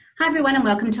Hi everyone and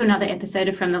welcome to another episode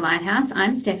of From the Lighthouse.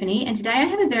 I'm Stephanie and today I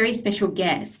have a very special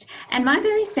guest. And my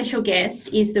very special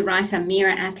guest is the writer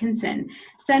Meera Atkinson.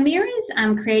 So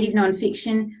Meera's creative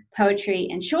non-fiction, poetry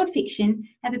and short fiction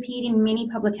have appeared in many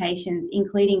publications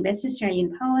including Best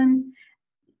Australian Poems,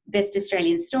 Best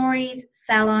Australian Stories,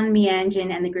 Salon,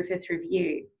 Meanjin and the Griffith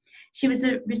Review. She was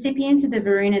the recipient of the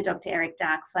Varuna Dr. Eric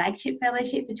Dark Flagship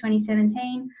Fellowship for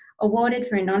 2017, awarded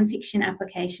for a non-fiction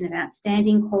application of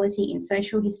outstanding quality in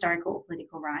social, historical or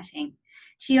political writing.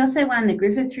 She also won the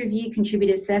Griffith Review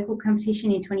Contributors Circle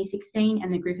competition in 2016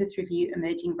 and the Griffith Review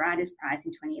Emerging Writers Prize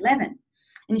in 2011.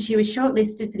 And she was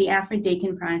shortlisted for the Alfred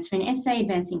Deakin Prize for an essay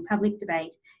advancing public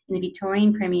debate in the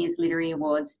Victorian Premier's Literary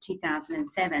Awards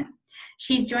 2007.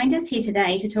 She's joined us here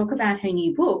today to talk about her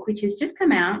new book, which has just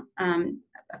come out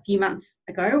a few months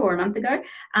ago or a month ago,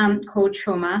 called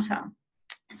Traumata.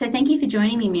 So thank you for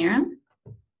joining me, Meera.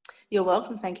 You're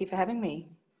welcome. Thank you for having me.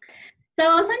 So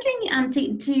I was wondering,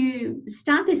 to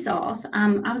start this off,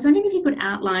 I was wondering if you could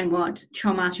outline what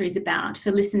Traumata is about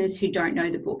for listeners who don't know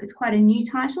the book. It's quite a new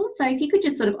title, so if you could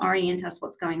just sort of orient us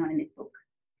what's going on in this book.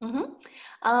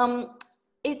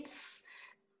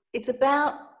 It's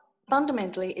about,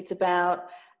 fundamentally, it's about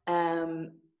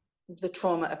the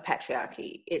trauma of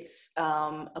patriarchy. It's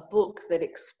a book that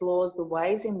explores the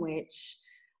ways in which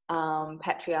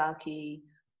patriarchy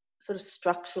sort of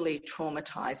structurally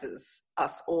traumatizes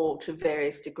us all to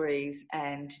various degrees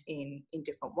and in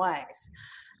different ways.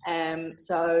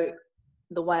 So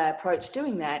the way I approach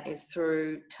doing that is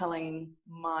through telling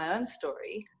my own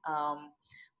story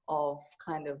of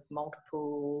kind of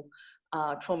multiple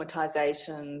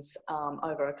traumatizations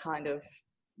over a kind of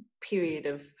period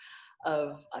of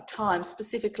time,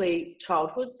 specifically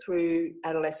childhood through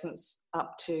adolescence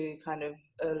up to kind of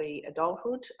early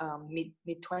adulthood,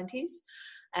 mid-20s.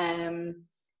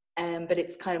 But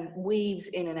it's kind of weaves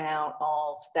in and out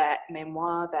of that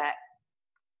memoir, that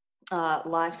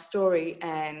life story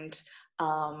and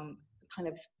kind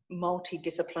of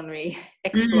multidisciplinary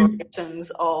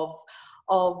explorations of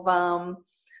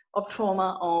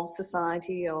trauma, of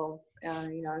society, of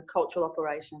cultural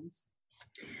operations.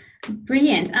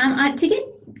 Brilliant. To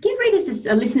give readers,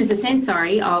 listeners, a sense,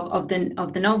 of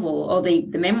the novel or the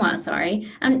memoir,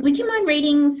 would you mind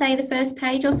reading, say, the first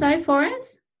page or so for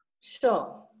us?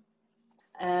 Sure.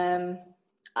 I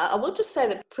will just say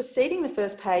that preceding the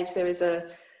first page, there is a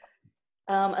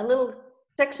little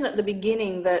section at the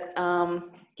beginning that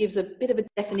gives a bit of a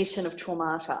definition of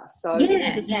traumata. So it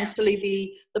is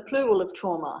essentially the plural of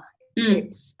trauma.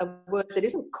 It's a word that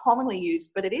isn't commonly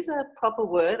used, but it is a proper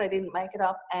word. I didn't make it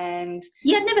up, and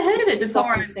I'd never heard of it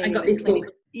before I got this book.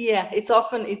 Yeah, it's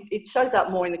often it shows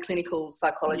up more in the clinical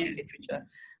psychology literature.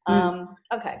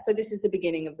 Okay, so this is the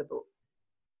beginning of the book.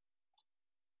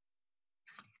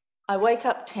 I wake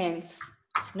up tense,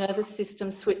 nervous system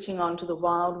switching on to the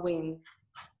wild winds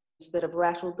that have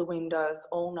rattled the windows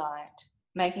all night,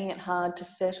 making it hard to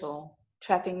settle,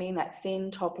 trapping me in that thin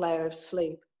top layer of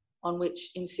sleep on which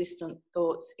insistent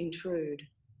thoughts intrude.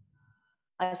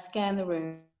 I scan the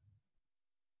room,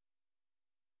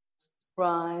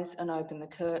 rise and open the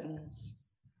curtains.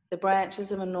 The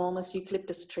branches of enormous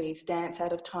eucalyptus trees dance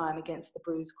out of time against the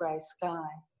bruised grey sky.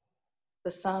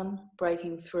 The sun,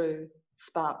 breaking through,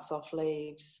 sparks off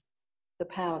leaves. The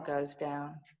power goes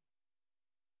down.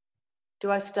 Do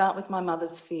I start with my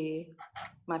mother's fear,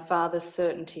 my father's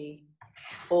certainty,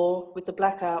 or with the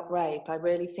blackout rape I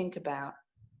rarely think about,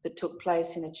 that took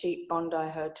place in a cheap Bondi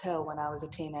hotel when I was a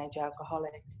teenage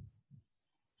alcoholic?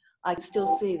 I can still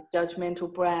see the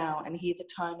judgmental brow and hear the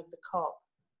tone of the cop.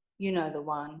 You know the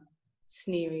one,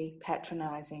 sneery,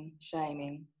 patronising,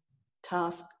 shaming,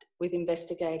 tasked with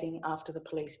investigating after the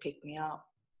police picked me up.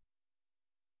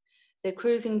 They're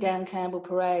cruising down Campbell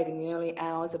Parade in the early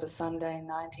hours of a Sunday in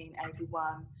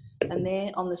 1981, and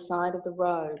there on the side of the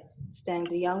road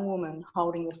stands a young woman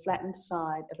holding the flattened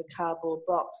side of a cardboard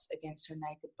box against her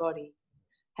naked body,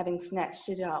 having snatched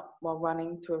it up while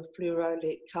running through a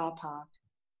fluoro-lit car park.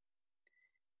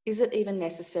 Is it even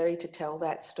necessary to tell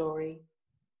that story?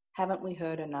 Haven't we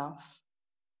heard enough?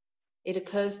 It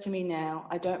occurs to me now,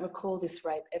 I don't recall this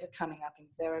rape ever coming up in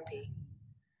therapy.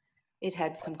 It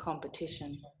had some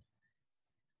competition.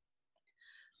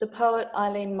 The poet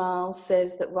Eileen Myles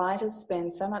says that writers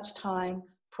spend so much time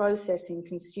processing,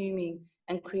 consuming,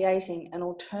 and creating an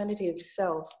alternative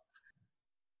self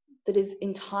that is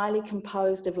entirely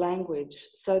composed of language,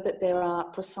 so that there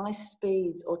are precise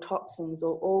speeds or toxins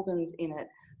or organs in it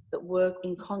that work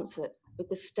in concert with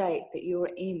the state that you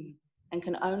are in and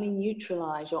can only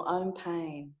neutralise your own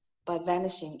pain by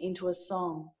vanishing into a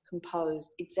song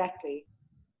composed exactly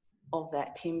of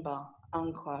that timber,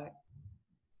 unquote.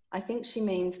 I think she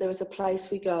means there is a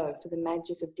place we go for the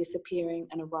magic of disappearing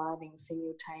and arriving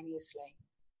simultaneously,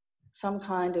 some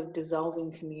kind of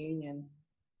dissolving communion.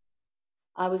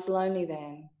 I was lonely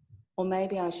then, or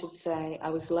maybe I should say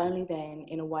I was lonely then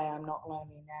in a way I'm not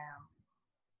lonely now.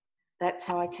 That's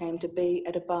how I came to be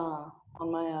at a bar on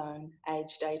my own,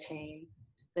 aged 18,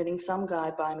 letting some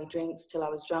guy buy me drinks till I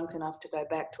was drunk enough to go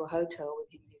back to a hotel with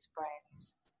him and his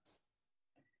friends.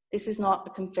 This is not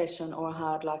a confession or a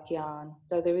hard luck yarn,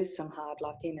 though there is some hard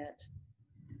luck in it.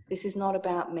 This is not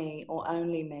about me or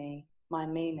only me, my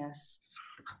meanness.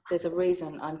 There's a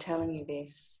reason I'm telling you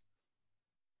this.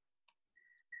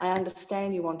 I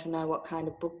understand you want to know what kind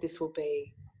of book this will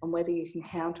be and whether you can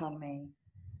count on me.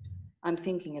 I'm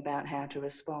thinking about how to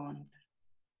respond.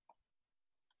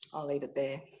 I'll leave it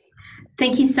there.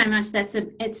 Thank you so much.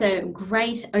 It's a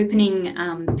great opening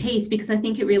piece, because I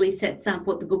think it really sets up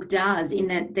what the book does, in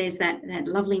that there's that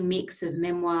lovely mix of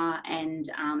memoir and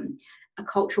a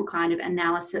cultural kind of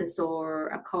analysis, or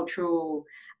a cultural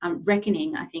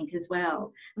reckoning, I think, as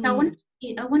well. So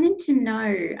I wanted to know,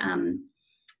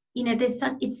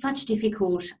 it's such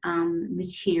difficult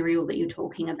material that you're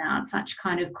talking about, such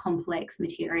kind of complex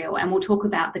material, and we'll talk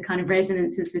about the kind of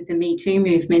resonances with the Me Too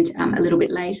movement a little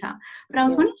bit later. But I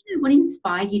was wondering to know what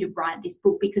inspired you to write this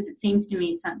book, because it seems to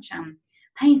me such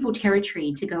painful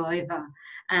territory to go over,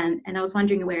 and I was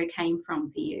wondering where it came from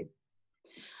for you.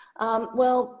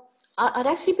 Well, I'd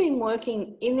actually been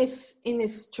working in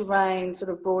this terrain,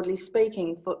 sort of broadly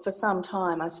speaking, for some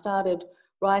time. I started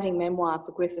writing memoir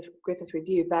for Griffith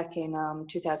Review back in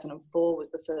 2004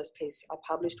 was the first piece I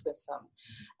published with them,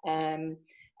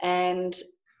 and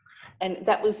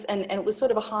that was and it was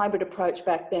sort of a hybrid approach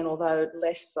back then, although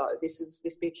less so. This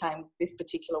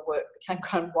particular work became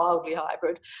kind of wildly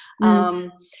hybrid,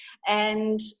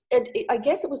 and I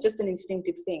guess it was just an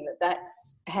instinctive thing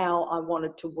that's how I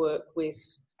wanted to work with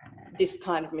this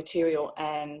kind of material.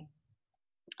 And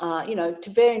to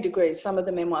varying degrees, some of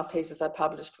the memoir pieces I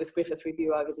published with Griffith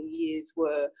Review over the years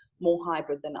were more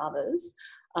hybrid than others,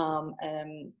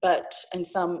 but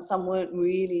some weren't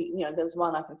really. There was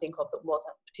one I can think of that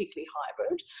wasn't particularly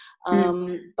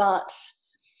hybrid, but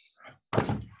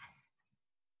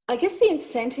I guess the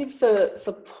incentive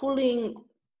for pulling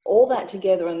all that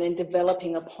together and then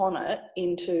developing upon it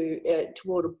into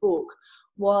toward a book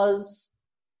was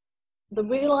the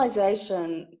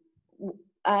realisation,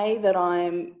 that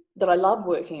I love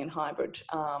working in hybrid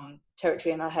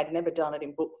territory, and I had never done it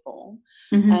in book form.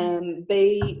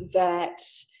 B, that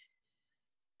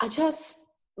I just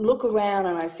look around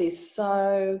and I see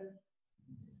so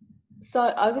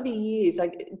over the years,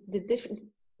 like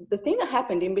the thing that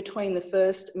happened in between the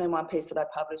first memoir piece that I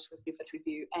published with Griffith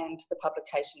Review and the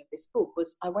publication of this book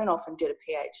was I went off and did a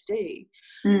PhD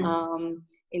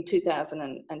in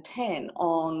 2010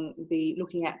 on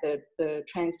looking at the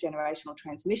transgenerational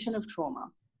transmission of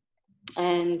trauma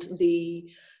and the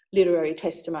literary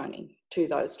testimony to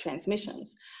those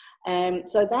transmissions. And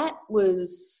so that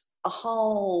was a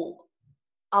whole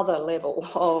other level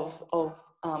of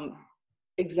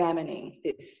examining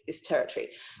this territory.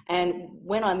 And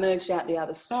when I merged out the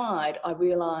other side, I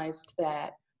realised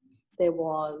that there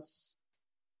was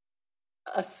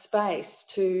a space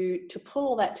to pull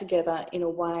all that together in a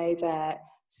way that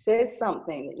says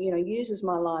something, that, uses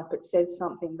my life, but says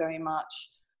something very much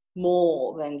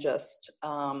more than just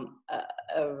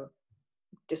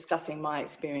discussing my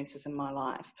experiences in my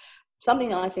life.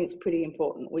 Something I think is pretty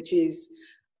important, which is,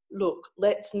 look,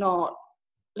 let's not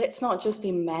just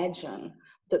imagine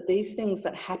that these things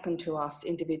that happen to us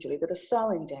individually, that are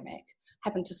so endemic,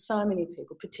 happen to so many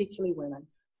people, particularly women,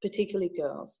 particularly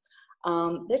girls.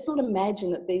 Let's not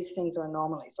imagine that these things are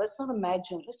anomalies.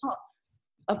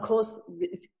 Of course,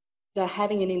 they're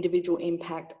having an individual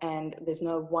impact and there's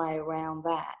no way around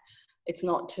that. It's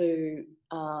not to,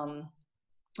 I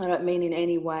don't mean in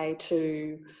any way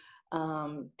to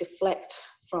deflect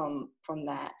from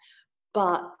that,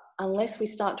 but unless we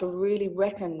start to really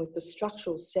reckon with the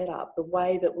structural setup, the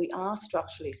way that we are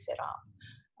structurally set up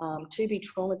to be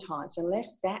traumatised,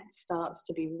 unless that starts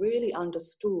to be really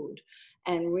understood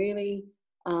and really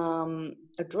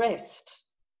addressed,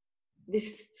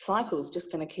 this cycle is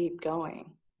just going to keep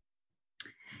going.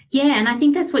 Yeah, and I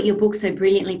think that's what your book so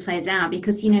brilliantly plays out,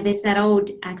 because there's that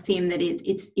old axiom that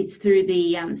it's through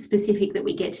the specific that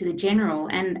we get to the general,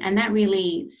 and that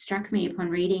really struck me upon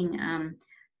reading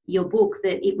your book,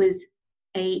 that it was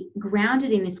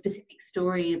grounded in this specific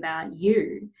story about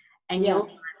you and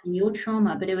your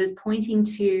trauma, but it was pointing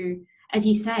to, as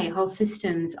you say, whole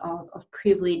systems of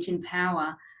privilege and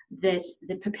power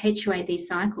that perpetuate these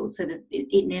cycles, so that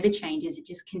it never changes. It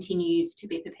just continues to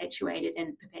be perpetuated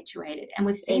and perpetuated. And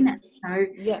we've seen that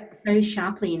so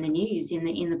sharply in the news in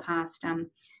the past,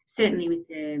 certainly with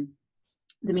the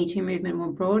Me Too movement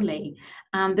more broadly,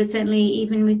 but certainly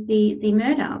even with the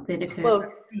murder that occurred.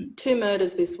 Well, 2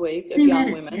 murders this week of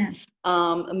young women,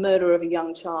 a murder of a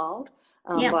young child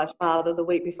by a father the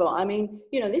week before. I mean,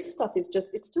 this stuff is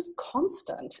it's just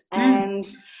constant, and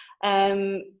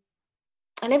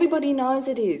everybody knows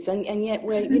it is, and yet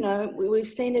we've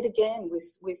seen it again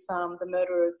with the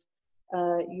murder of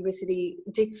Eurydice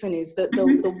Dixon. Is that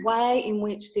the way in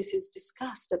which this is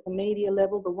discussed at the media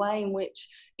level, the way in which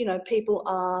people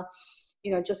are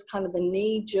just kind of the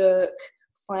knee-jerk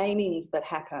framings that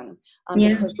happen,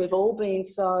 because we've all been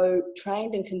so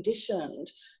trained and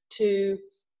conditioned to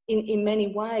in many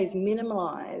ways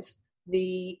minimise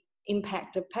the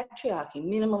impact of patriarchy,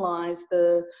 minimise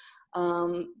the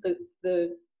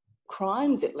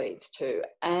crimes it leads to.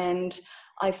 And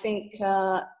I think,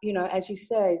 as you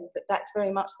say, that's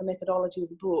very much the methodology of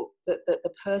the book, that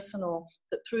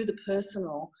through the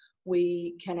personal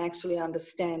we can actually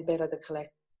understand better the collective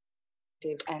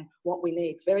and what we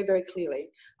need very, very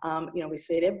clearly. We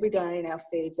see it every day in our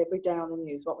feeds, every day on the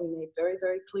news. What we need very,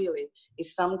 very clearly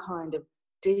is some kind of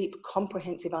deep,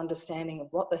 comprehensive understanding of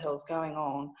what the hell's going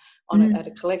on at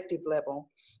a collective level,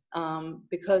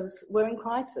 because we're in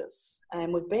crisis,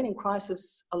 and we've been in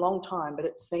crisis a long time, but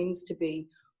it seems to be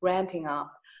ramping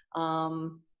up,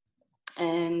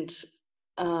 and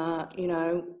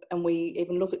we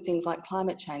even look at things like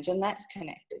climate change, and that's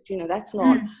connected. That's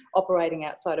not operating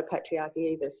outside of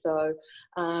patriarchy either. So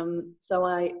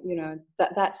I,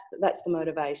 that's the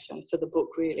motivation for the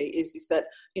book. Really, is that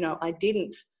I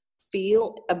didn't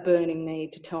feel a burning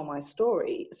need to tell my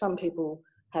story. Some people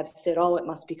have said, "Oh, it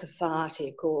must be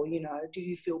cathartic," or "Do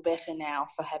you feel better now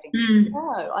for having?" No,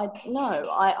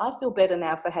 I feel better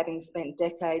now for having spent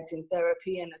decades in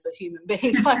therapy and as a human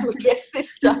being trying to address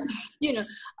this stuff.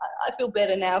 I feel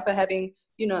better now for having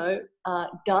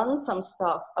done some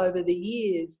stuff over the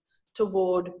years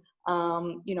toward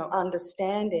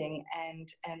understanding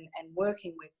and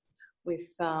working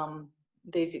with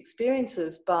these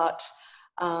experiences. But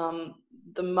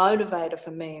the motivator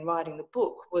for me in writing the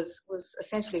book was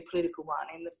essentially a political one.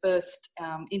 In the first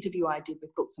interview I did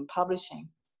with Books and Publishing,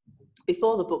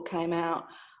 before the book came out,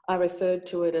 I referred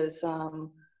to it as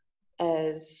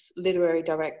literary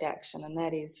direct action, and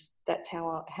that's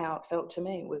how it felt to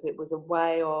me. It was a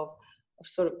way of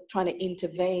sort of trying to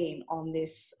intervene on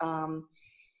this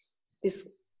this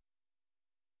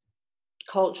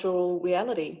cultural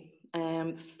reality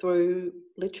through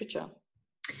literature.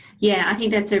 Yeah, I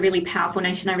think that's a really powerful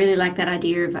notion. I really like that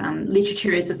idea of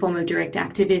literature as a form of direct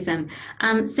activism.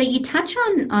 So you touch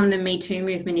on the Me Too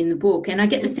movement in the book, and I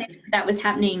get the sense that was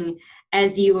happening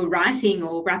as you were writing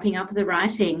or wrapping up the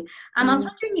writing. I was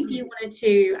wondering if you wanted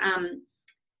to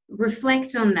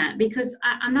reflect on that, because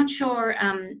I'm not sure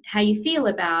how you feel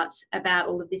about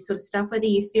all of this sort of stuff, whether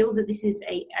you feel that this is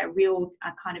a real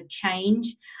kind of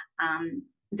change,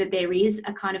 that there is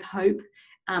a kind of hope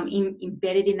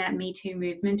embedded in that Me Too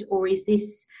movement, or is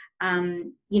this,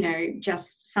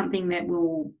 just something that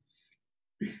will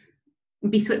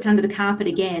be swept under the carpet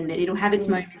again, that it'll have its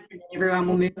moments and then everyone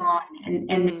will move on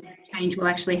and change will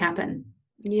actually happen?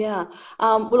 Yeah.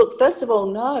 Well, look, first of all,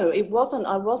 no, it wasn't.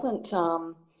 I wasn't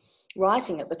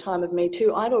writing at the time of Me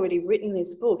Too. I'd already written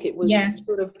this book. It was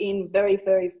sort of in very,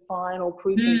 very final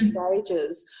proofing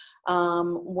stages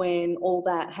when all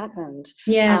that happened.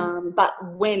 But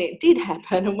when it did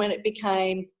happen, and when it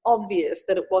became obvious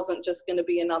that it wasn't just going to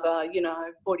be another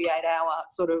 48-hour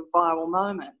sort of viral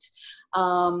moment,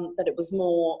 that it was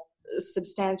more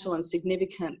substantial and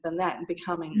significant than that, and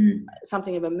becoming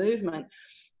something of a movement,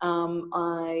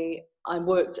 I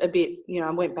worked a bit, I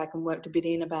went back and worked a bit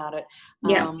in about it,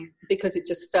 because it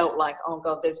just felt like, oh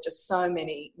God, there's just so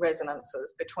many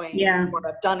resonances between what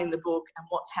I've done in the book and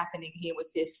what's happening here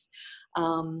with this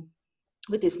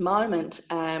moment.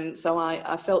 So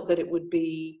I felt that it would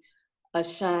be a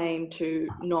shame to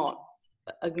not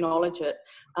acknowledge it.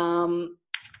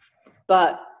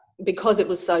 But because it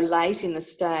was so late in the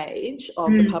stage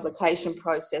of the publication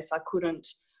process, I couldn't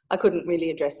really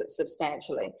address it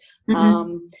substantially.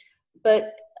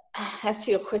 But as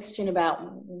to your question about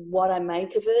what I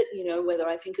make of it, whether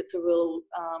I think it's a real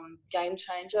game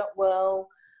changer, well,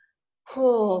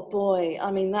 oh boy,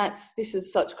 I mean, this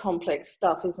is such complex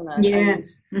stuff, isn't it? And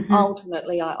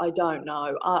ultimately, I don't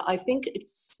know. I think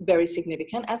it's very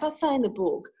significant. As I say in the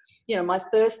book, my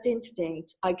first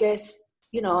instinct, I guess,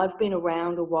 I've been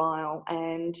around a while,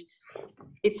 and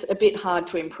it's a bit hard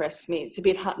to impress me. It's a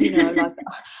bit hard, like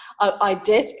I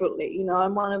desperately,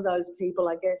 I'm one of those people,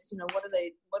 I guess, what do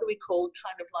we call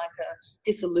kind of like a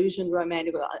disillusioned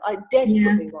romantic? I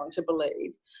desperately want to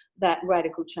believe that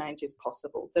radical change is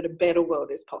possible, that a better world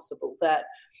is possible, that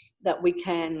we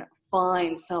can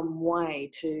find some way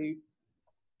to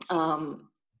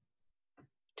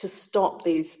stop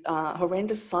these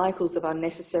horrendous cycles of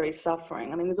unnecessary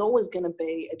suffering. I mean, there's always going to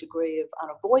be a degree of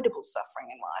unavoidable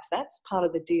suffering in life. That's part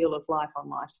of the deal of life on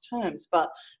life's terms. But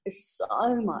there's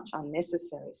so much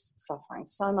unnecessary suffering,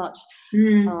 so much,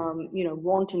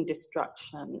 wanton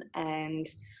destruction. And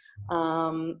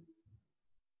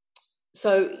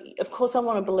so, of course, I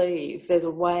want to believe there's a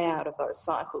way out of those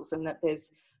cycles and that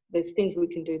there's things we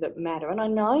can do that matter. And I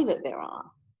know that there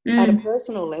are. At a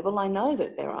personal level, I know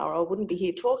that there are. I wouldn't be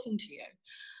here talking to you.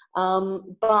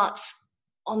 But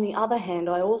on the other hand,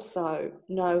 I also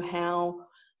know how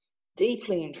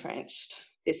deeply entrenched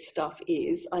this stuff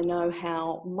is. I know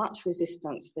how much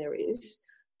resistance there is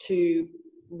to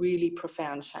really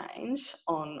profound change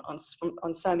on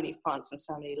so many fronts and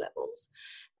so many levels.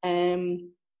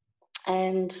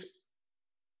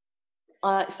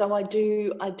 So I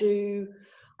do,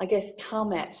 I guess,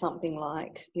 come at something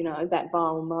like, that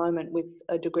viral moment with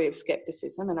a degree of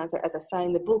skepticism. And as I say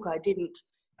in the book, I didn't,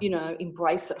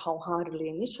 embrace it wholeheartedly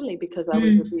initially because I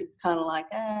was a bit kind of like,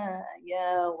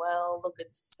 yeah, well, look,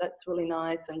 that's really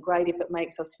nice and great if it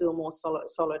makes us feel more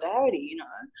solidarity,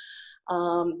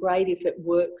 great if it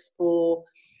works for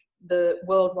the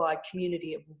worldwide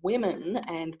community of women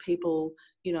and people,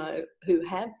 who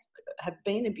have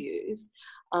been abused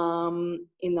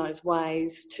in those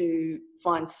ways to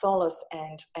find solace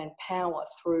and power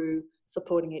through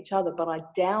supporting each other. But I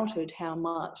doubted how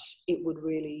much it would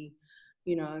really,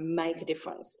 make a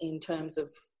difference in terms of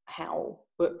how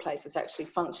workplaces actually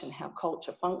function, how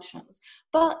culture functions.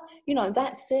 But,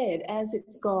 that said, as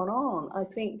it's gone on, I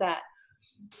think that,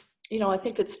 I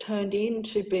think it's turned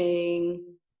into being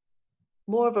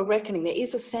more of a reckoning. There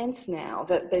is a sense now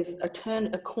that there's a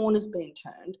corner's been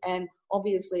turned, and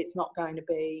obviously it's not going to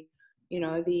be,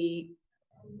 the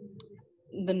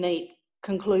neat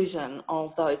conclusion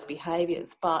of those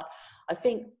behaviours. But I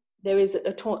think there is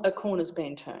a corner's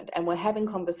been turned, and we're having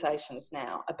conversations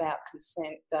now about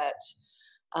consent, that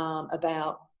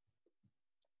about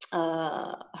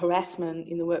harassment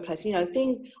in the workplace,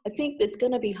 things. I think it's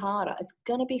going to be harder. It's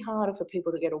going to be harder for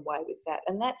people to get away with that.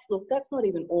 And that's not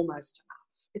even almost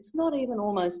enough. It's not even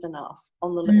almost enough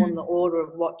on the order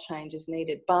of what change is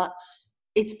needed, but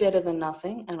it's better than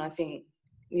nothing. And I think,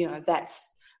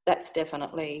 that's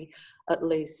definitely at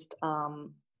least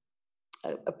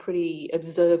a pretty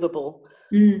observable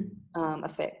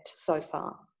effect so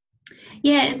far.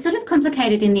 Yeah, it's sort of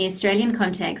complicated in the Australian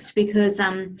context because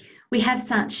we have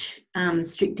such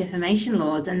strict defamation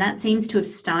laws, and that seems to have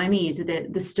stymied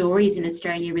the stories in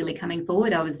Australia really coming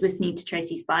forward. I was listening to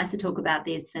Tracy Spicer talk about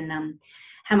this and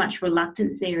how much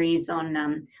reluctance there is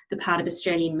on the part of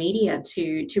Australian media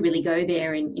to really go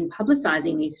there in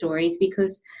publicising these stories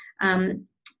because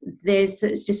there's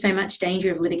just so much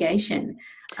danger of litigation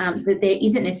that there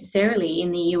isn't necessarily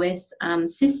in the US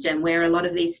system where a lot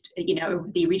of these,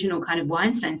 the original kind of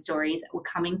Weinstein stories were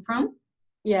coming from.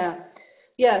 Yeah,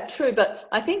 true. But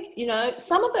I think,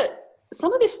 some of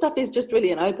this stuff is just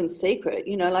really an open secret,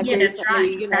 recently,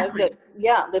 right. Exactly.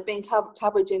 there've been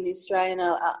coverage in the Australian,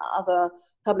 other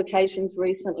publications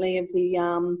recently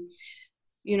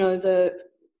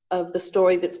of the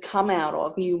story that's come out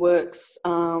of new works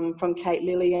from Kate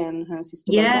Lilly and her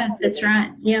sister. Yeah, Rosanna that's Lilly.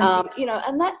 right. Yeah.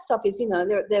 And that stuff is,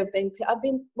 I've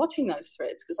been watching those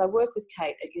threads because I work with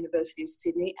Kate at University of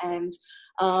Sydney, and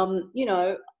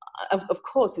of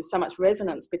course there's so much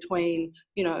resonance between,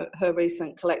 her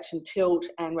recent collection Tilt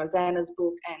and Rosanna's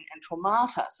book and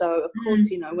Traumata. So of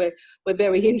course, we're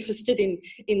very interested in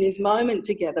this moment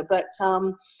together. But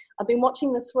I've been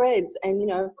watching the threads,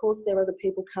 and of course there are other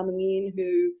people coming in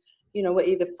who, were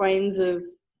either friends of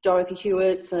Dorothy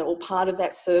Hewitt's or part of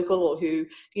that circle, or who,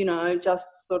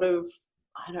 just sort of,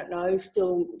 I don't know,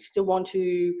 still want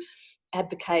to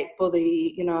advocate for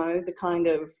the, the kind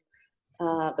of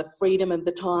the freedom of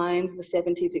the times, the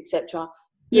 70s, etc.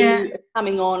 Yeah. Who are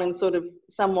coming on and sort of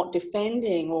somewhat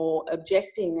defending or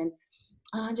objecting. And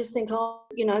I just think,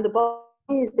 the bottom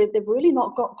is that they've really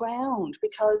not got ground,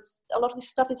 because a lot of this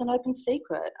stuff is an open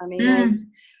secret. I mean,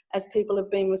 as people have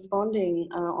been responding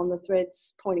on the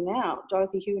threads pointing out,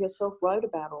 Dorothy Hewitt herself wrote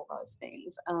about all those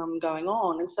things going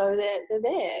on. And so they're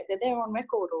there on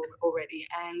record already.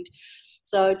 And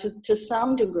so to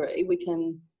some degree,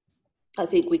 I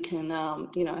think we can,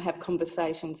 have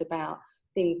conversations about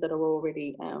things that are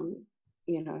already,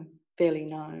 fairly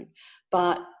known.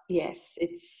 But yes,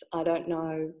 I don't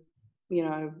know,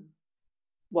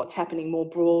 what's happening more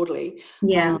broadly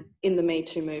Yeah. in the Me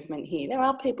Too movement here. There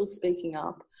are people speaking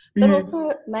up, but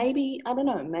also maybe, I don't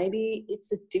know, maybe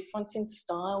it's a difference in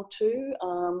style too.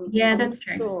 Yeah, I'm that's not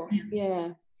true. sure.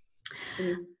 Yeah.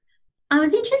 I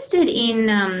was interested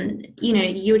in,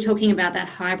 you were talking about that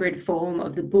hybrid form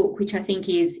of the book, which I think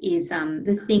is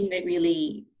the thing that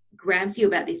really grabs you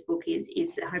about this book is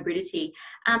the hybridity.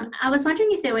 I was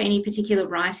wondering if there were any particular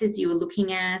writers you were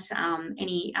looking at,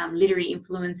 any literary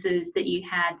influences that you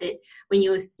had, that when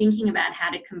you were thinking about how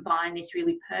to combine this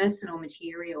really personal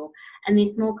material and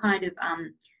this more kind of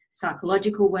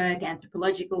psychological work,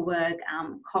 anthropological work,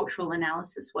 cultural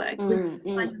analysis work. Was that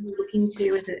something you were looking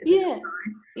to as a Yeah.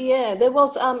 Yeah, there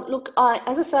was. Look,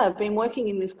 as I say, I've been working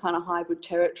in this kind of hybrid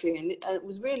territory, and it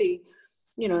was really,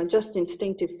 just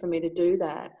instinctive for me to do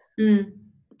that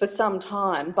for some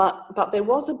time. But there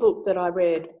was a book that I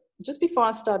read just before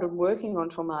I started working on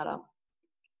Traumata,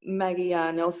 Maggie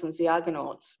Nelson's The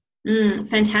Argonauts.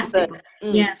 Fantastic.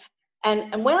 Yeah.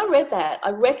 And when I read that, I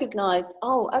recognised,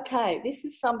 oh, okay, this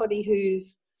is somebody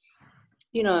who's,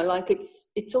 like it's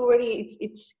already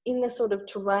it's in the sort of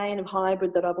terrain of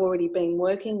hybrid that I've already been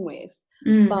working with.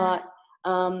 But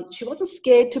she wasn't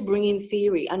scared to bring in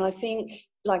theory, and I think,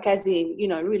 like, as in,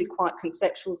 really quite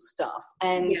conceptual stuff.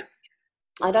 And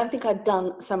I don't think I'd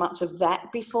done so much of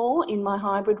that before in my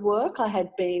hybrid work. I had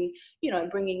been,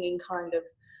 bringing in kind of,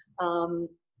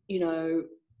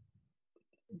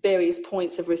 various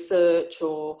points of research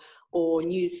or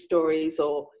news stories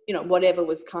or whatever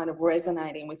was kind of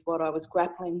resonating with what I was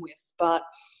grappling with. But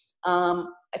I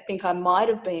think I might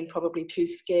have been probably too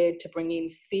scared to bring in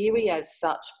theory as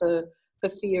such for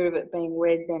fear of it being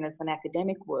read then as an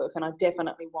academic work. And I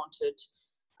definitely wanted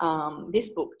this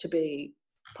book to be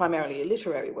primarily a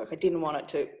literary work. I didn't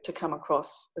want it to come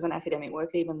across as an academic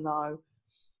work, even though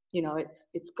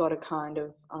it's got a kind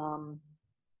of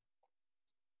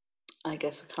I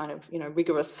guess a kind of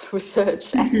rigorous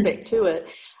research aspect to it,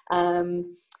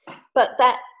 but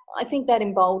that, I think that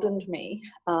emboldened me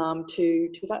to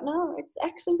go, no, it's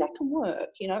actually, that can work.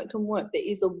 It can work. There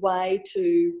is a way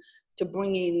to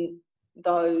bring in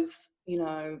those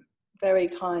very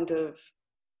kind of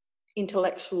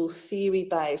intellectual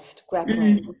theory-based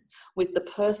grapplings with the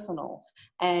personal,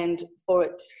 and for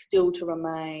it still to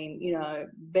remain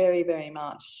very, very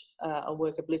much a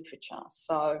work of literature.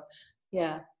 So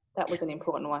yeah, that was an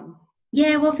important one.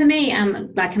 Yeah, well, for me,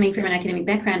 like coming from an academic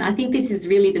background, I think this is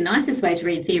really the nicest way to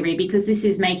read theory, because this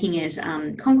is making it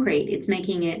concrete. It's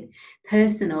making it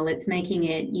personal. It's making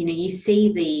it, you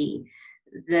see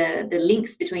the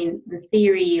links between the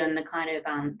theory and the kind of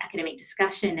academic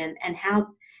discussion, and how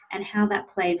that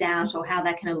plays out, or how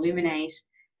that can illuminate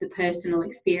the personal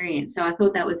experience. So I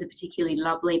thought that was a particularly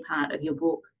lovely part of your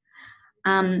book.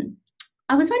 I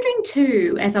was wondering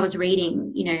too, as I was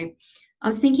reading, I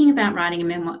was thinking about writing a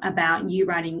memoir, about you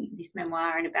writing this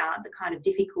memoir, and about the kind of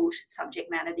difficult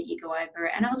subject matter that you go over.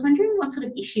 And I was wondering what sort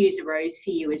of issues arose for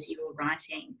you as you were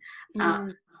writing,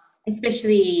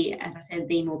 especially, as I said,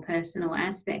 the more personal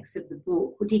aspects of the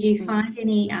book. Did you find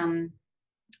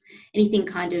anything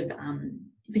kind of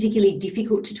particularly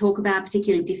difficult to talk about,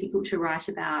 particularly difficult to write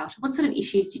about? What sort of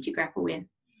issues did you grapple with?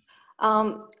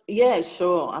 Yeah,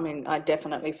 sure. I mean, I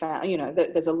definitely found,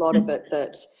 there's a lot of it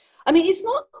that, I mean, it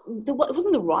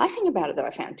wasn't the writing about it that I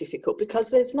found difficult,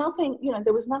 because there's nothing,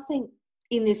 there was nothing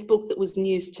in this book that was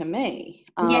news to me.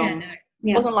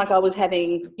 It wasn't like I was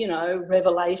having,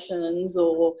 revelations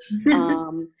or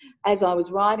as I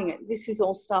was writing it. This is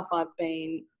all stuff I've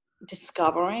been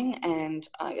discovering and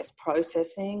I guess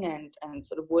processing and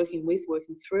sort of working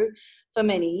through for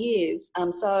many years.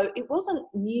 So it wasn't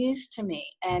news to me,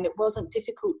 and it wasn't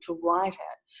difficult to write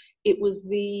it. It was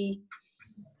the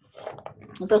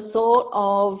thought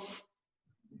of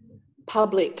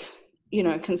public,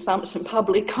 consumption,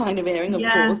 public kind of airing. Of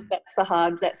course, that's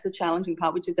the challenging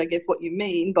part, which is, I guess, what you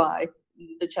mean by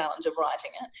the challenge of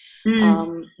writing it,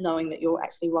 knowing that you're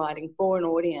actually writing for an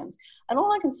audience. And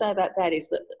all I can say about that is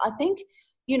that I think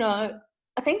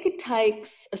it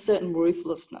takes a certain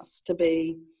ruthlessness to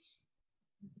be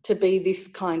this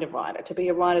kind of writer, to be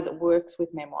a writer that works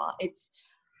with memoir.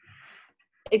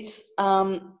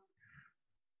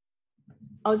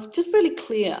 I was just really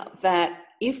clear that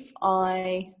if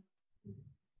I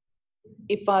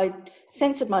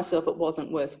censored myself, it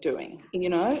wasn't worth doing.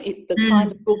 The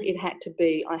kind of book it had to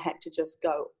be, I had to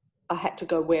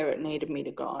go where it needed me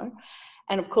to go.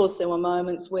 And of course there were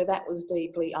moments where that was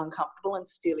deeply uncomfortable, and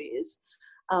still is,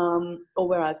 or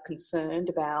where I was concerned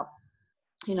about,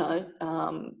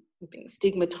 being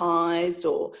stigmatized,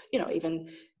 or, even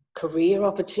career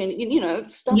opportunity, you know,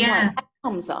 stuff like that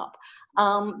comes up.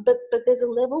 But there's a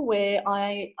level where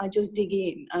I just dig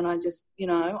in and I just, you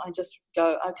know, I just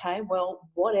go, okay, well,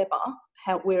 whatever,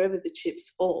 wherever the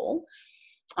chips fall,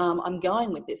 I'm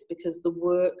going with this because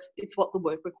it's what the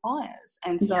work requires.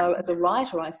 And so as a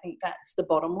writer, I think that's the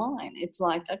bottom line. It's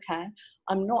like, okay,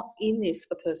 I'm not in this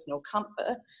for personal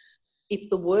comfort. If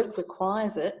the work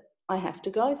requires it, I have to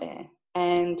go there.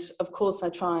 And of course, I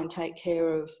try and take care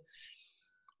of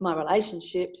my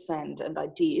relationships, and I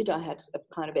did. I had a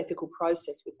kind of ethical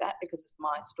process with that because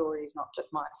my story is not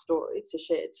just my story, it's a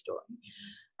shared story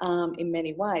in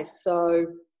many ways. So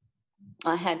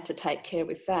I had to take care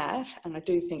with that, and I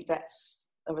do think that's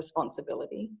a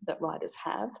responsibility that writers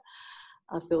have.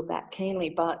 I feel that keenly.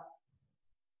 But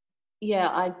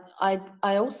yeah, I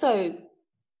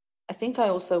think I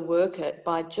also work it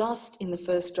by just in the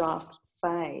first draft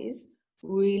phase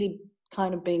really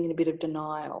kind of being in a bit of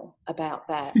denial about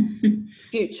that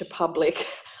future public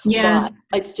life.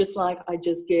 It's just like I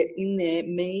just get in there,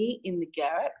 me in the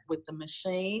garret with the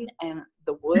machine and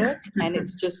the work, and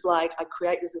it's just like I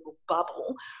create this little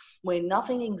bubble where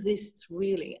nothing exists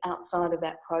really outside of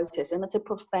that process, and it's a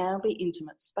profoundly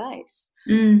intimate space.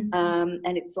 And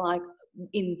it's like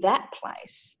in that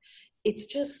place, it's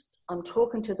just I'm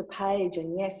talking to the page,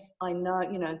 and yes, I know,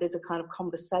 you know, there's a kind of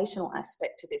conversational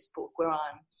aspect to this book where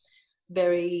I'm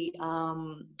very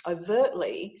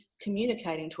overtly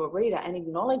communicating to a reader and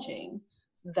acknowledging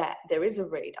that there is a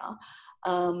reader.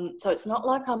 So it's not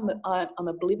like I'm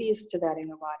oblivious to that in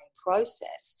the writing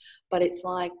process, but it's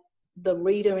like the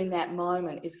reader in that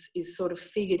moment is sort of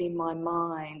figured in my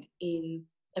mind in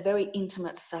a very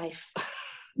intimate, safe,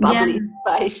 bubbly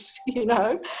space, you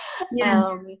know.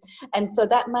 And so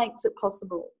that makes it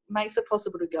possible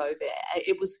to go there.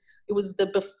 It was the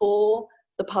before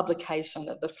the publication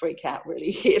that the freak out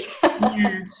really hit.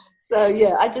 So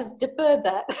yeah, I just deferred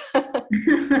that.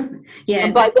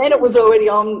 And by then it was already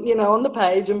on, you know, on the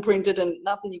page and printed, and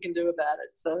nothing you can do about it.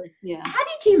 So yeah. How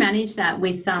did you manage that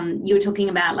with you were talking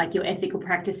about like your ethical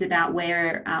practice about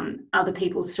where other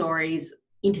people's stories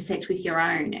intersect with your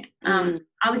own?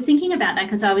 I was thinking about that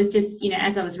because I was just, you know,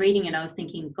 as I was reading it, I was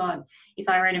thinking, God, if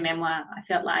I wrote a memoir, I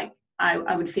felt like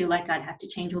I would feel like I'd have to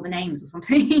change all the names or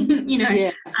something, you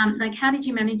know. Like, how did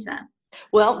you manage that?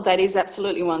 Well, that is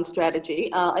absolutely one strategy.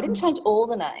 I didn't change all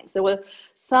the names. There were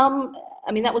some,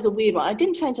 I mean, that was a weird one. I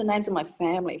didn't change the names of my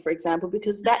family, for example,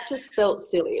 because that just felt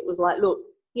silly. It was like, look,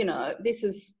 you know, this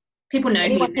is, people know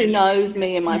anyone who knows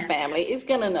me and my family is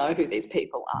going to know who these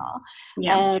people are.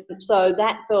 And so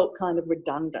that felt kind of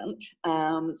redundant.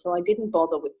 So I didn't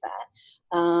bother with that.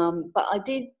 But I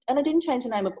did, and I didn't change the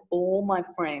name of all my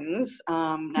friends,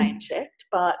 name checked,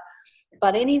 but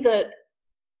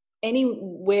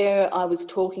anywhere I was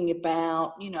talking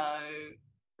about, you know,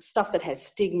 stuff that has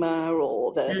stigma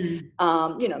or that,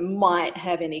 you know, might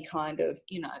have any kind of,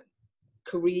 you know,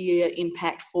 career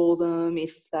impact for them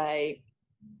if they,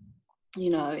 you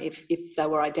know, if they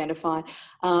were identified,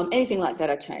 anything like that,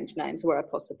 I changed names where I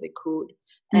possibly could.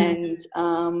 And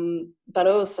but I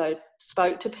also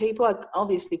spoke to people. I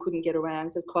obviously couldn't get around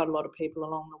because there's quite a lot of people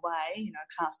along the way, you know,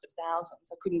 cast of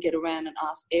thousands. I couldn't get around and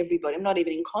ask everybody. I'm not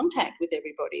even in contact with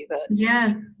everybody that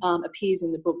appears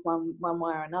in the book one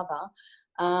way or another.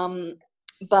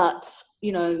 But,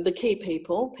 you know, the key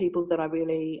people that I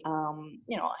really,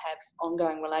 you know, I have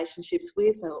ongoing relationships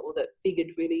with or that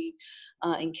figured really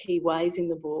in key ways in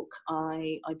the book,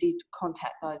 I did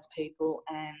contact those people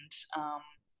and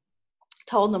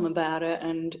told them about it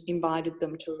and invited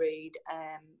them to read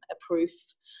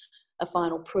a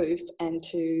final proof, and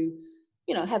to,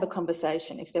 you know, have a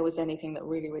conversation if there was anything that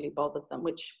really, really bothered them,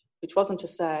 which wasn't to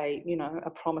say, you know,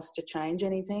 a promise to change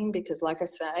anything, because like I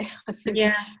say, I think,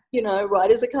 you know,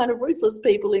 writers are kind of ruthless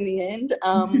people in the end.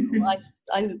 I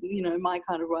you know, my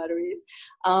kind of writer is.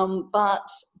 But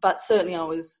certainly I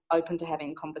was open to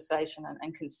having a conversation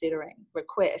and considering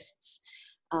requests.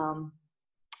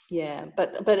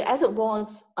 But as it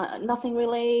was, nothing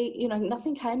really, you know,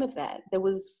 nothing came of that. There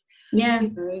was, you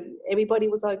know, everybody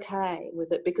was okay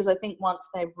with it, because I think once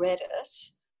they read it,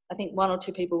 I think one or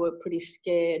two people were pretty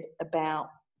scared about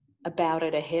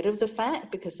it ahead of the fact,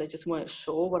 because they just weren't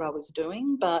sure what I was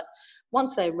doing. But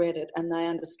once they read it and they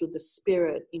understood the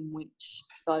spirit in which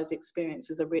those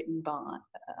experiences are written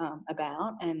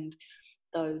about, and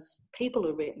those people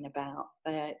are written about,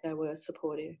 they were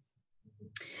supportive.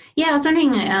 Yeah, I was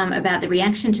wondering about the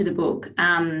reaction to the book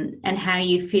and how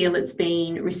you feel it's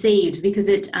been received, because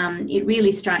it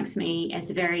really strikes me as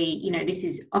a very, you know, this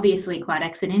is obviously quite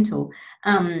accidental,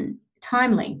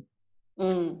 timely.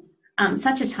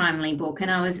 such a timely book, and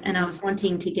I was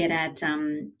wanting to get at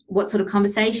what sort of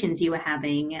conversations you were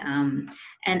having,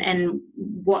 and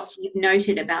what you've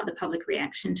noted about the public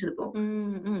reaction to the book.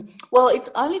 Well, it's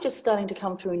only just starting to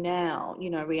come through now,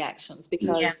 reactions, Yeah.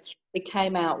 because it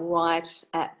came out right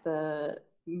at the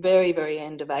very, very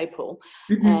end of April.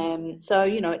 Mm-hmm. So,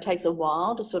 it takes a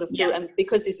while to sort of Yeah. and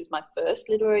because this is my first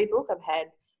literary book, I've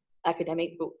had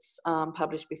academic books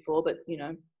published before, but,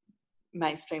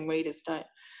 mainstream readers don't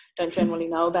generally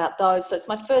know about those. So it's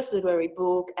my first literary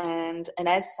book, and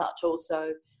as such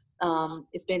also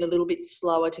it's been a little bit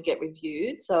slower to get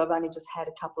reviewed. So I've only just had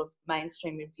a couple of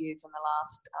mainstream reviews in the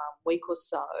last week or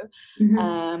so.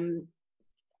 Mm-hmm.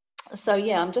 So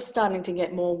yeah, I'm just starting to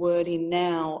get more word in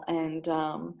now, and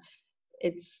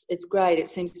it's great. It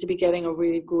seems to be getting a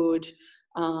really good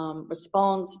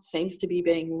response. It seems to be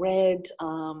being read.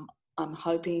 I'm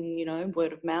hoping,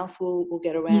 word of mouth will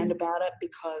get around about it,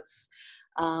 because,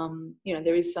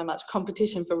 there is so much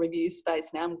competition for review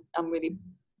space now. I'm really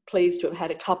pleased to have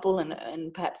had a couple,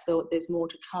 and perhaps there's more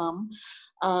to come.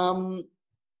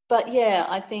 But yeah,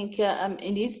 I think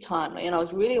it is timely, and I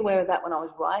was really aware of that when I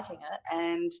was writing it,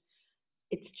 and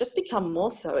it's just become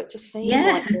more so. It just seems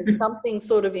like there's something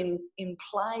sort of in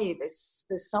play.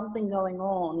 There's something going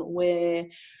on where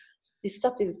this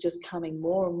stuff is just coming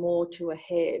more and more to a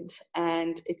head,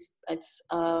 and it's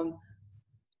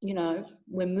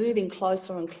we're moving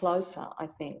closer and closer, I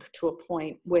think, to a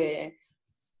point where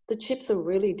the chips are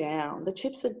really down. The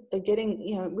chips are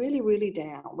getting, really, really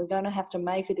down. We're going to have to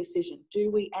make a decision.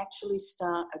 Do we actually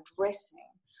start addressing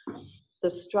the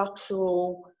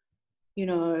structural,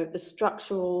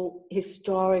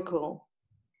 historical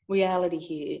reality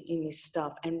here in this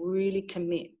stuff, and really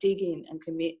dig in and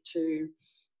commit to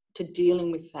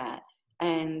dealing with that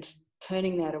and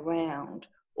turning that around?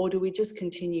 Or do we just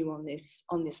continue on this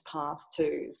path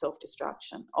to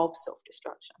self-destruction?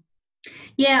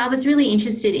 Yeah, I was really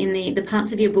interested in the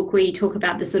parts of your book where you talk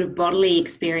about the sort of bodily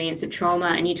experience of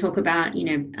trauma, and you talk about,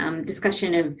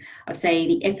 discussion of say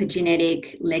the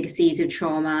epigenetic legacies of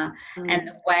trauma and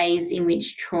the ways in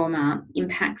which trauma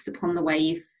impacts upon the way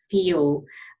you feel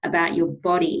about your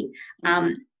body.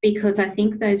 Because I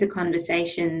think those are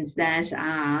conversations that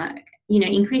are,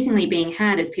 increasingly being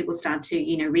had as people start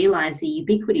to, realize the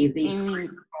ubiquity of these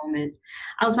traumas.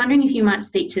 I was wondering if you might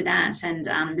speak to that, and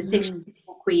the section of the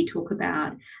book where you talk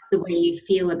about the way you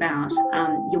feel about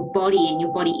your body and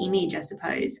your body image, I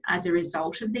suppose, as a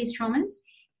result of these traumas.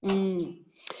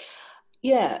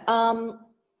 Yeah.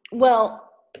 Well,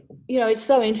 it's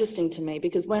so interesting to me,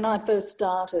 because when I first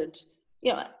started,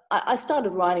 I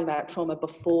started writing about trauma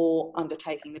before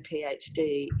undertaking the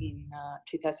PhD in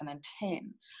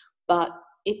 2010, but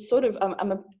it's sort of,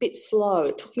 I'm a bit slow.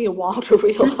 It took me a while to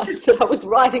realise that I was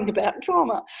writing about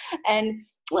trauma. And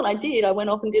when I did, I went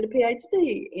off and did a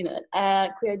PhD in it,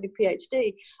 created a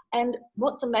PhD. And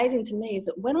what's amazing to me is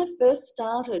that when I first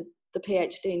started the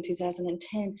PhD in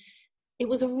 2010, it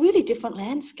was a really different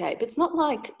landscape. It's not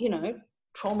like,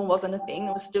 trauma wasn't a thing.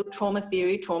 There was still trauma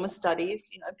theory, trauma studies,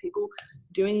 people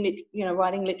doing,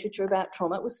 writing literature about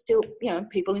trauma. It was still,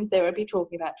 people in therapy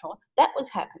talking about trauma. That was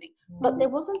happening. But there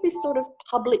wasn't this sort of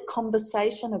public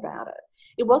conversation about it.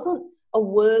 It wasn't a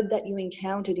word that you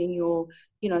encountered in your,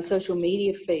 social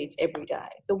media feeds every day,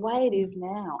 the way it is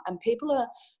now. And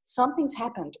something's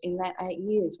happened in that 8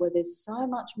 years where there's so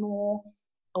much more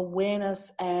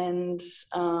awareness and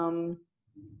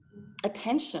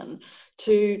attention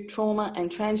to trauma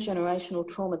and transgenerational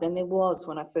trauma than there was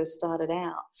when I first started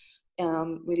out,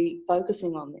 really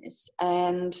focusing on this.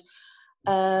 And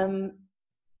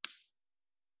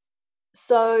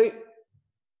so,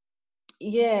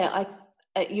 yeah,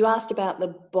 you asked about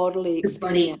the bodily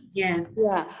experience. Yeah.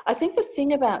 Yeah, I think the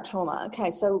thing about trauma,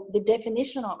 okay, so the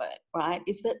definition of it, right,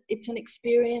 is that it's an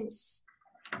experience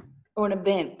or an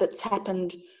event that's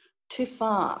happened too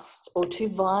fast or too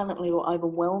violently or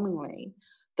overwhelmingly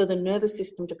for the nervous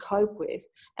system to cope with,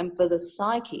 and for the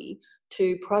psyche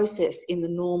to process in the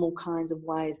normal kinds of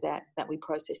ways that we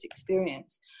process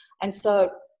experience. And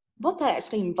so what that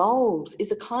actually involves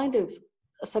is a kind of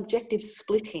a subjective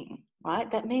splitting, right?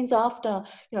 That means after,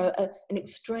 an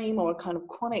extreme or a kind of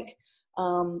chronic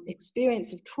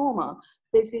experience of trauma,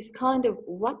 there's this kind of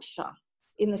rupture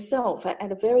in the self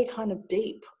at a very kind of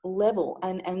deep level.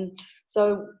 And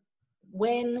so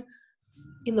when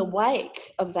in the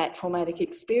wake of that traumatic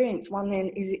experience, one then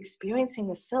is experiencing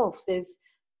the self, there's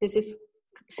this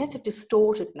sense of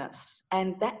distortedness,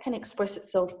 and that can express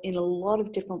itself in a lot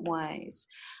of different ways.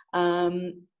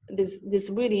 There's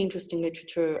really interesting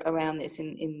literature around this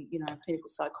in clinical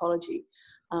psychology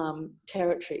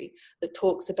territory that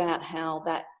talks about how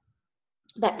that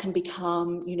that can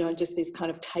become, just these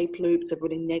kind of tape loops of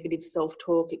really negative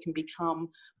self-talk. It can become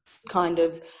kind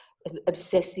of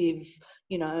obsessive,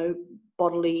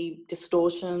 bodily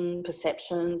distortion,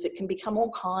 perceptions. It can become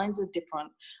all kinds of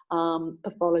different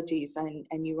pathologies and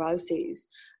neuroses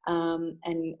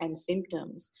and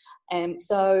symptoms. And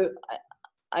so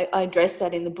I address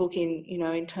that in the book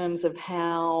in terms of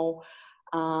how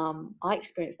I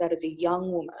experienced that as a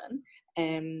young woman.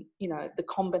 And, the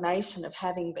combination of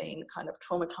having been kind of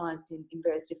traumatised in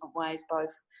various different ways,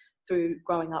 both through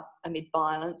growing up amid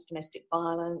violence, domestic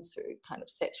violence, through kind of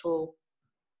sexual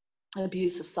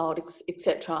abuse, assault,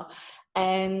 etc.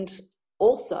 And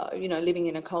also, living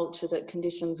in a culture that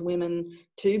conditions women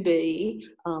to be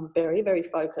very, very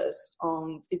focused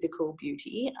on physical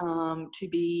beauty, to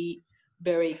be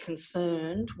very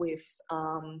concerned with,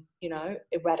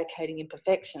 eradicating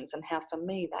imperfections, and how for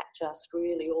me that just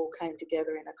really all came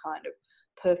together in a kind of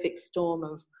perfect storm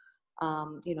of,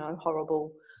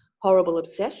 horrible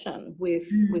obsession with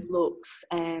looks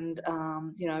and,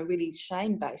 really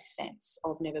shame-based sense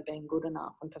of never being good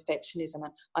enough and perfectionism.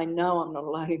 And I know I'm not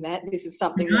alone in that. This is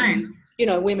something that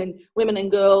women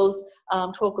and girls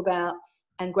talk about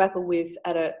and grapple with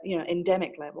at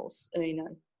endemic levels,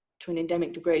 to an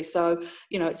endemic degree. So,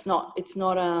 it's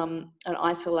not an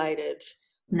isolated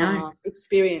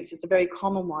experience. It's a very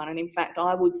common one. And in fact,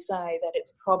 I would say that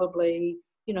it's probably,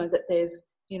 that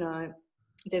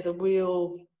there's a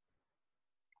real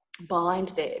bind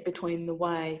there between the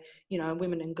way,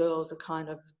 women and girls are kind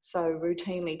of so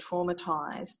routinely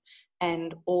traumatized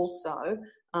and also,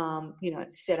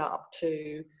 set up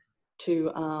to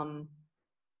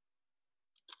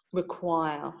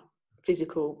require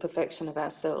physical perfection of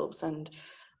ourselves. And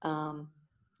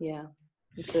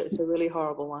it's a really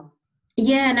horrible one.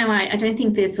 Yeah, no, I don't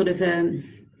think there's sort of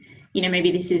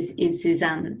maybe this is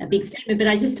a big statement, but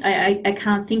I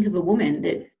can't think of a woman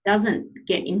that doesn't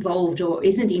get involved or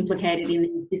isn't implicated in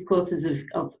these discourses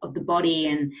of the body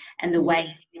and the ways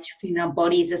in which female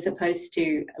bodies are supposed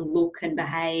to look and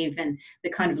behave, and the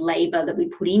kind of labour that we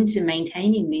put into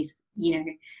maintaining these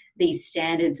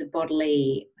standards of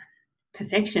bodily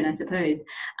perfection, I suppose.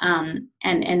 And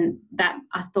that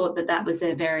I thought that was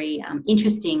a very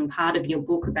interesting part of your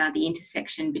book about the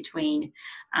intersection between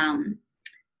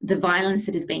the violence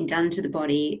that has been done to the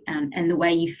body and the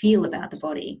way you feel about the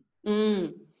body.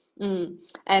 And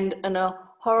a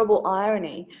horrible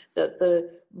irony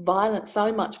that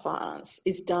so much violence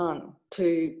is done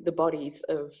to the bodies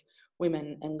of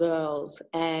women and girls,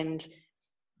 and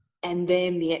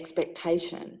then the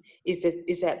expectation is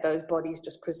that those bodies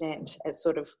just present as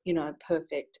sort of,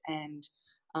 perfect and,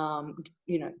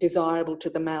 desirable to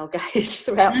the male gaze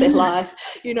throughout their life.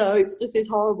 It's just this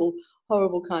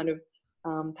horrible kind of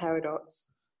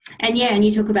paradox. And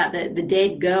you talk about the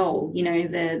dead girl,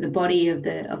 the body of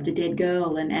the dead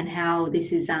girl, and how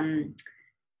this is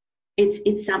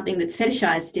it's something that's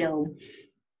fetishized still.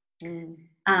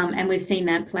 And we've seen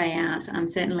that play out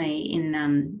certainly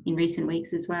in recent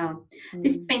weeks as well.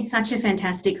 This has been such a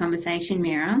fantastic conversation,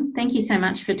 Mira. Thank you so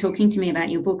much for talking to me about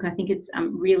your book. I think it's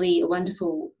really a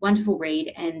wonderful, wonderful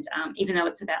read, and even though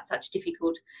it's about such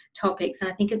difficult topics,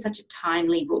 and I think it's such a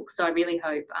timely book, so I really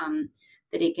hope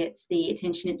that it gets the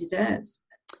attention it deserves.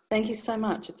 Thank you so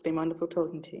much. It's been wonderful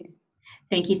talking to you.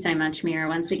 Thank you so much, Mira,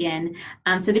 once again.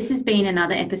 So this has been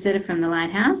another episode of From the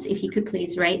Lighthouse. If you could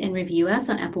please rate and review us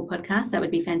on Apple Podcasts, that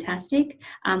would be fantastic.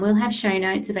 We'll have show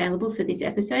notes available for this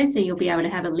episode, so you'll be able to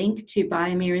have a link to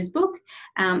buy Mira's book,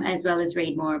 as well as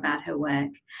read more about her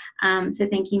work. So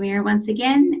thank you, Mira, once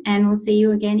again, and we'll see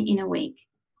you again in a week.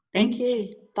 Thank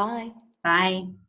you. Bye. Bye.